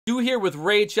Stu here with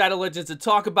Raid Shadow Legends to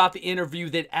talk about the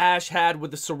interview that Ash had with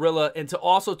the Cirilla and to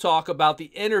also talk about the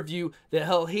interview that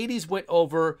Hell Hades went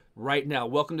over right now.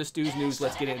 Welcome to Stu's News.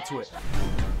 Let's get into it.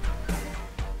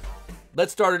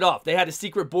 Let's start it off. They had a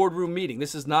secret boardroom meeting.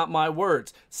 This is not my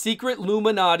words. Secret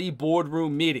Illuminati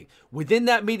boardroom meeting. Within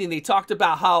that meeting, they talked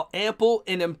about how ample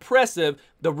and impressive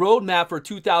the roadmap for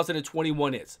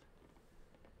 2021 is.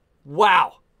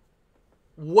 Wow.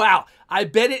 Wow. I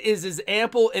bet it is as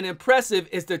ample and impressive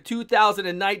as the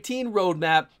 2019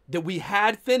 roadmap that we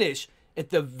had finished at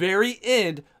the very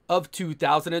end of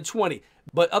 2020.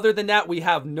 But other than that, we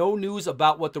have no news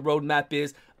about what the roadmap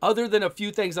is, other than a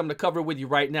few things I'm going to cover with you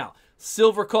right now.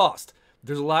 Silver cost.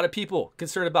 There's a lot of people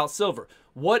concerned about silver.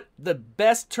 What the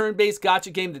best turn-based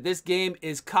gacha game that this game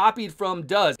is copied from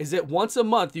does is that once a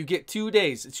month you get 2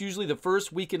 days. It's usually the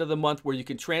first weekend of the month where you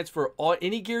can transfer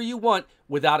any gear you want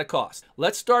without a cost.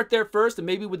 Let's start there first, and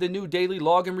maybe with the new daily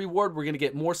login reward, we're going to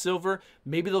get more silver.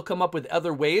 Maybe they'll come up with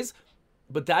other ways,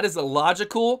 but that is a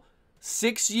logical,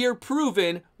 6-year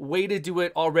proven way to do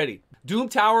it already. Doom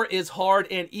Tower is hard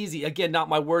and easy. Again, not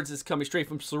my words, it's coming straight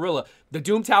from Cirilla. The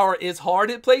Doom Tower is hard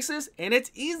at places and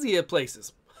it's easy at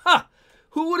places. Ha!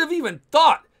 Who would have even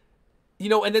thought? You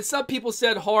know, and then some people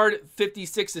said hard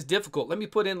 56 is difficult. Let me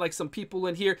put in like some people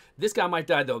in here. This guy might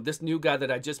die though. This new guy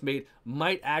that I just made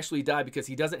might actually die because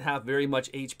he doesn't have very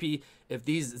much HP. If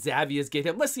these Xaviers get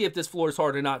him, let's see if this floor is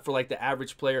hard or not for like the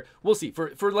average player. We'll see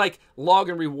for like log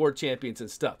and reward champions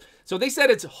and stuff. So they said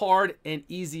it's hard and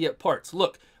easy at parts.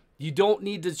 Look, you don't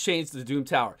need to change the Doom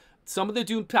Tower. Some of the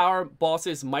Doom Tower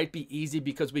bosses might be easy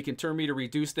because we can turn meter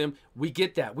reduce them. We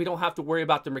get that. We don't have to worry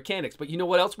about the mechanics. But you know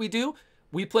what else we do?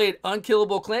 We play an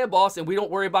unkillable clan boss and we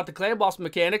don't worry about the clan boss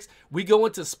mechanics. We go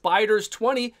into Spiders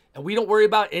 20 and we don't worry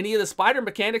about any of the spider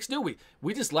mechanics, do we?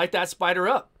 We just light that spider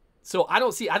up. So I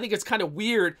think it's kind of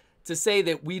weird to say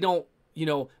that we don't, you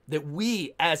know, that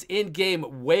we as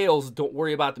in-game whales don't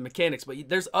worry about the mechanics, but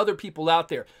there's other people out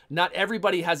there. Not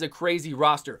everybody has a crazy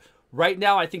roster. Right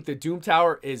now, I think the Doom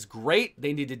Tower is great.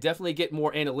 They need to definitely get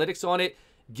more analytics on it,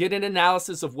 get an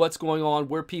analysis of what's going on,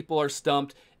 where people are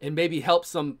stumped, and maybe help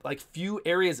some like few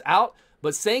areas out.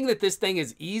 But saying that this thing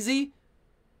is easy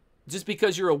just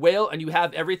because you're a whale and you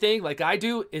have everything like I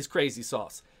do is crazy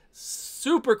sauce.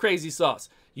 Super crazy sauce.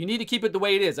 You need to keep it the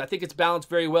way it is. I think it's balanced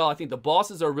very well. I think the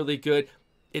bosses are really good.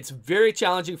 It's very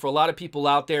challenging for a lot of people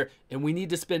out there, and we need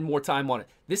to spend more time on it.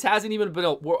 This hasn't even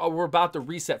been, we're about to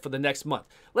reset for the next month.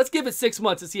 Let's give it 6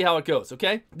 months and see how it goes,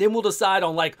 okay? Then we'll decide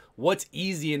on like what's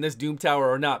easy in this Doom Tower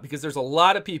or not, because there's a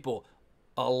lot of people,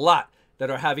 that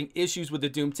are having issues with the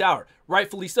Doom Tower.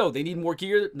 Rightfully so. They need more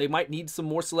gear. They might need some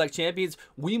more select champions.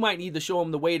 We might need to show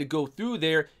them the way to go through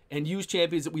there and use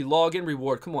champions that we log in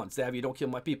reward. Come on, Xavier, don't kill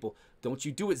my people. Don't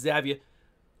you do it, Xavier.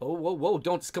 Oh, whoa, whoa,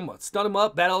 don't, come on. Stun him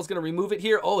up. Bad L's going to remove it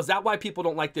here. Oh, is that why people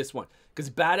don't like this one? Because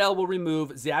Bad L will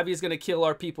remove. Xavier's going to kill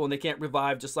our people and they can't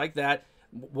revive just like that.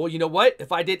 Well, you know what?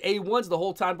 If I did A1s the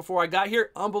whole time before I got here,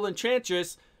 Umbral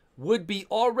Enchantress would be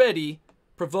already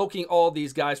provoking all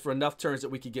these guys for enough turns that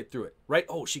we could get through it, right?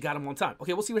 Oh, she got him on time.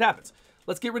 Okay, we'll see what happens.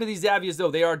 Let's get rid of these Xaviers,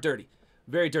 though. They are dirty.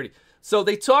 Very dirty. So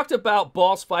they talked about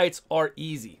boss fights are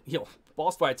easy. You know,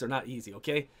 boss fights are not easy,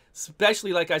 okay?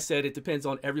 Especially, like I said, it depends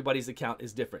on everybody's account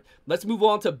is different. Let's move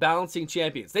on to balancing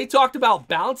champions. They talked about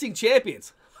balancing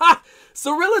champions. Ha!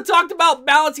 Cirilla talked about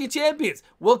balancing champions.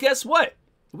 Well, guess what?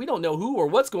 We don't know who or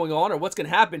what's going on or what's going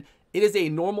to happen. It is a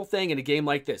normal thing in a game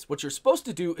like this. What you're supposed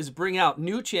to do is bring out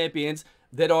new champions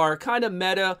that are kind of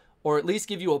meta or at least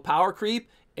give you a power creep.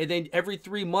 And then every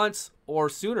 3 months or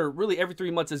sooner, really every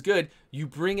 3 months is good, you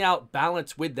bring out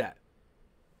balance with that.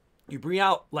 You bring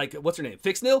out, like, what's her name?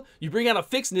 Fixnil? You bring out a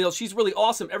Fixnil. She's really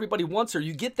awesome. Everybody wants her.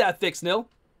 You get that Fixnil.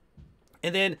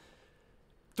 And then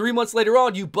 3 months later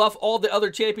on, you buff all the other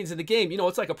champions in the game. You know,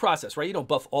 it's like a process, right? You don't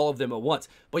buff all of them at once.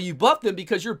 But you buff them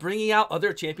because you're bringing out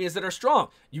other champions that are strong.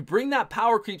 You bring that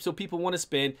power creep so people want to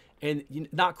spin and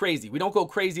not crazy. We don't go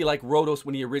crazy like Rotos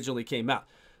when he originally came out.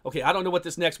 Okay, I don't know what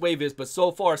this next wave is, but so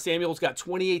far, Samuel's got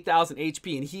 28,000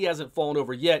 HP, and he hasn't fallen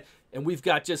over yet. And we've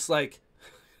got just like,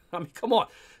 I mean, come on.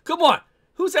 Come on.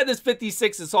 Who said this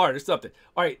 56 is hard or something?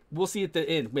 All right, we'll see at the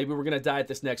end. Maybe we're going to die at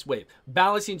this next wave.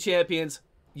 Balancing champions,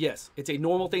 yes, it's a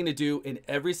normal thing to do in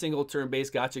every single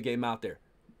turn-based gacha game out there.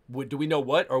 Do we know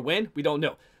what or when? We don't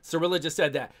know. Cirilla just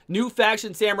said that. New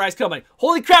faction samurai's coming.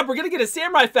 Holy crap, we're going to get a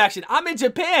samurai faction. I'm in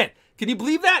Japan. Can you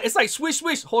believe that? It's like swish,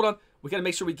 swish. Hold on. We got to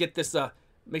make sure we get this,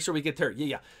 make sure we get her.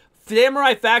 Yeah.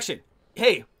 Samurai faction.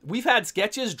 Hey, we've had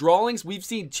sketches, drawings. We've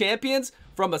seen champions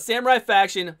from a samurai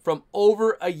faction from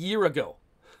over a year ago.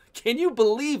 Can you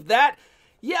believe that?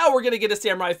 Yeah, we're going to get a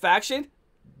samurai faction.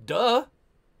 Duh.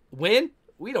 When?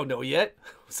 We don't know yet.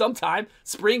 Sometime,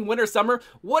 spring, winter, summer,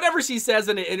 whatever she says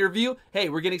in an interview. Hey,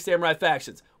 we're getting Samurai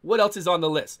Factions. What else is on the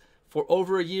list? For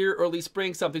over a year, early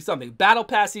spring, something. Battle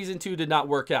Pass Season 2 did not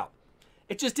work out.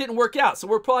 It just didn't work out. So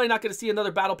we're probably not going to see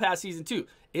another Battle Pass Season 2.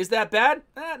 Is that bad?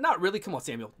 Not really. Come on,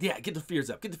 Samuel. Yeah, get the fears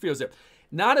up. Get the fears up.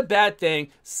 Not a bad thing.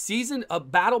 A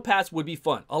Battle Pass would be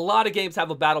fun. A lot of games have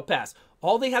a Battle Pass.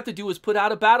 All they have to do is put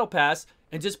out a Battle Pass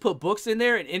and just put books in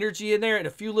there and energy in there and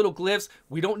a few little glyphs.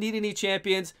 We don't need any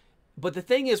champions. But the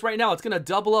thing is, right now, it's going to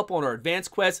double up on our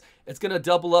advanced quests. It's going to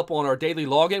double up on our daily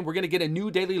login. We're going to get a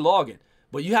new daily login.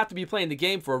 But you have to be playing the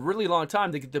game for a really long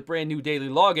time to get the brand new daily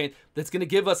login that's going to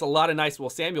give us a lot of nice... Well,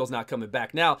 Samuel's not coming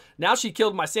back now. Now she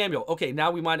killed my Samuel. Okay,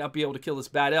 now we might not be able to kill this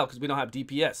bad L because we don't have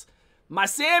DPS. My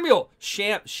Samuel!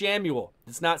 Shamuel.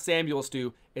 It's not Samuel,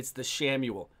 Stu. It's the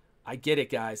Shamuel. I get it,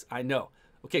 guys. I know.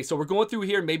 Okay, so we're going through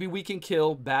here. Maybe we can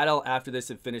kill bad L after this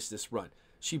and finish this run.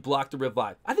 She blocked the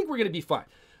revive. I think we're going to be fine.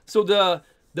 So the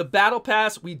Battle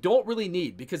Pass, we don't really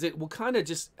need because it will kind of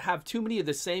just have too many of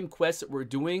the same quests that we're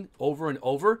doing over and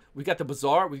over. We got the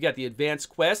Bazaar. We've got the advanced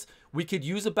quests. We could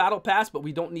use a Battle Pass, but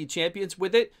we don't need champions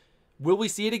with it. Will we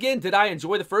see it again? Did I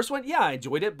enjoy the first one? Yeah, I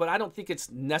enjoyed it, but I don't think it's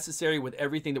necessary with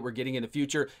everything that we're getting in the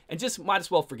future, and just might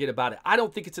as well forget about it. I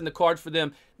don't think it's in the cards for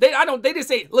them. They didn't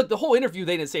say, look, the whole interview,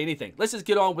 they didn't say anything. Let's just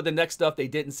get on with the next stuff they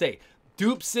didn't say.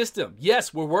 Dupe system.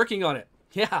 Yes, we're working on it.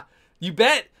 Yeah, you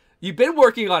bet. You've been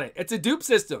working on it. It's a dupe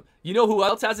system. You know who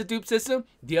else has a dupe system?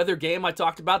 The other game I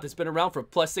talked about that's been around for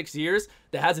 +6 years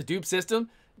that has a dupe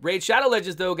system. Raid Shadow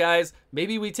Legends, though, guys.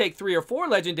 Maybe we take 3 or 4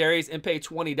 legendaries and pay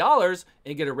 $20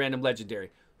 and get a random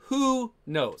legendary. Who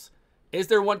knows? Is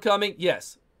there one coming?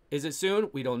 Yes. Is it soon?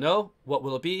 We don't know. What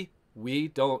will it be? We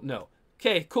don't know.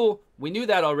 Okay, cool. We knew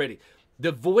that already.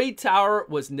 The Void Tower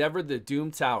was never the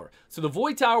Doom Tower. So the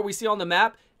Void Tower we see on the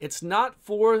map, it's not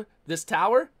for this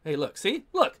tower. Hey, look. See?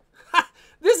 Look.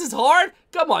 This is hard.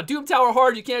 Come on, Doom Tower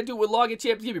hard. You can't do it with login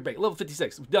champions. Give me a break. Level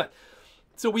 56. We're done.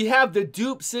 So we have the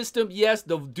dupe system. Yes,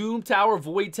 the Doom Tower,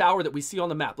 Void Tower that we see on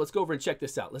the map. Let's go over and check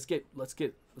this out.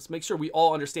 Let's make sure we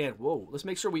all understand. Whoa. Let's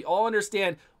make sure we all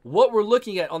understand what we're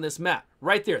looking at on this map.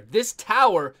 Right there. This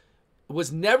tower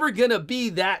was never going to be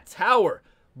that tower,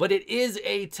 but it is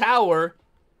a tower,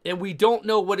 and we don't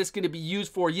know what it's going to be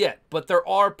used for yet, but there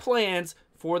are plans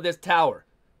for this tower.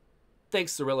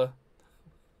 Thanks, Cirilla.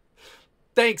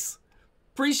 Thanks.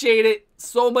 Appreciate it.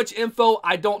 So much info.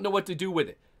 I don't know what to do with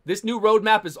it. This new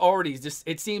roadmap is already just,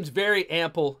 it seems very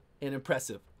ample and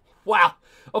impressive. Wow.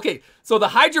 Okay, so the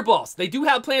Hydra Boss. They do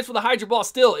have plans for the Hydra Boss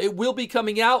still. It will be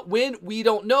coming out when? We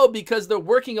don't know because they're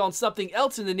working on something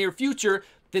else in the near future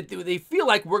that they feel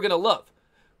like we're going to love.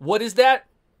 What is that?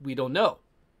 We don't know.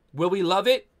 Will we love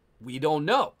it? We don't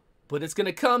know. But it's going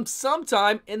to come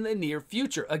sometime in the near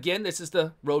future. Again, this is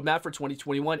the roadmap for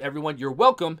 2021. Everyone, you're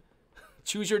welcome.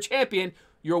 Choose your champion.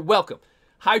 You're welcome.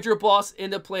 Hydra Boss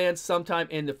in the plans sometime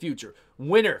in the future.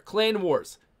 Winter, Clan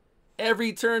Wars.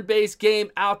 Every turn-based game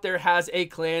out there has a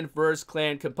clan versus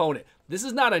clan component. This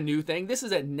is not a new thing. This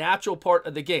is a natural part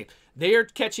of the game. They are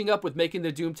catching up with making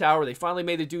the Doom Tower. They finally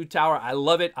made the Doom Tower. I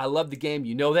love it. I love the game.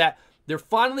 You know that. They're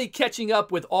finally catching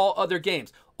up with all other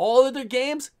games. All other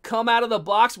games come out of the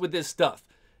box with this stuff.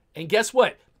 And guess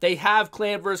what? They have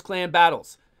clan versus clan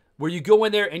battles where you go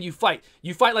in there and you fight.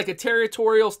 You fight like a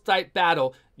territorial type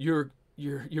battle. You're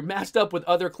matched up with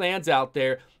other clans out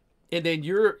there, and then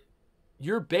your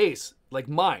base, like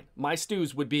my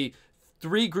Stews, would be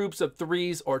 3 groups of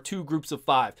 3s or 2 groups of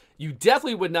 5. You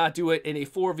definitely would not do it in a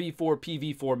 4v4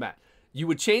 PV format. You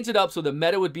would change it up so the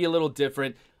meta would be a little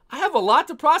different. I have a lot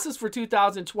to process for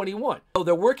 2021. So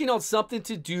they're working on something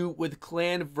to do with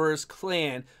clan versus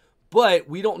clan, but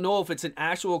we don't know if it's an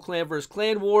actual clan versus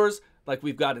clan wars like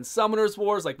we've got in Summoners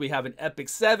Wars, like we have in Epic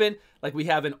 7, like we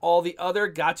have in all the other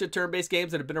gacha turn-based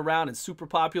games that have been around and super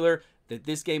popular that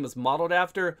this game is modeled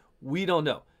after. We don't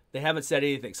know. They haven't said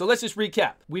anything. So let's just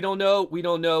recap. We don't know. We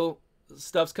don't know.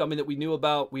 Stuff's coming that we knew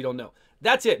about. We don't know.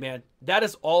 That's it, man. That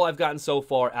is all I've gotten so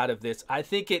far out of this. I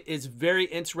think it is very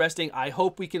interesting. I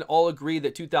hope we can all agree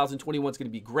that 2021 is going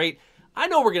to be great. I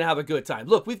know we're going to have a good time.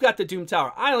 Look, we've got the Doom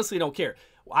Tower. I honestly don't care.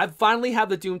 I finally have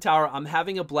the Doom Tower. I'm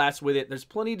having a blast with it. There's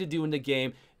plenty to do in the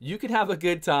game. You can have a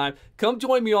good time. Come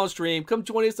join me on stream. Come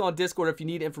join us on Discord if you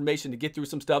need information to get through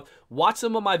some stuff. Watch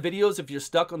some of my videos if you're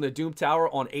stuck on the Doom Tower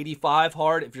on 85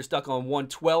 hard, if you're stuck on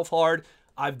 112 hard.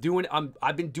 I've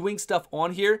been doing stuff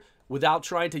on here without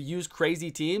trying to use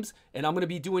crazy teams, and I'm going to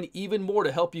be doing even more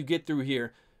to help you get through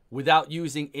here without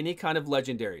using any kind of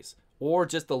legendaries or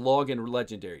just the login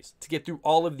legendaries to get through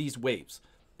all of these waves.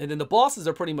 And then the bosses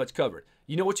are pretty much covered.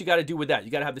 You know what you got to do with that.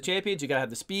 You got to have the champions, you got to have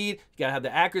the speed, you got to have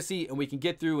the accuracy, and we can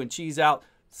get through and cheese out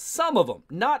Some of them,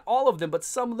 not all of them, but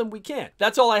some of them we can.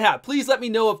 That's all I have. Please let me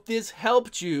know if this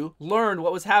helped you learn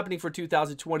what was happening for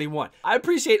 2021. I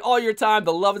appreciate all your time,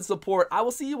 the love and support. I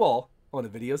will see you all on a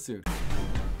video soon.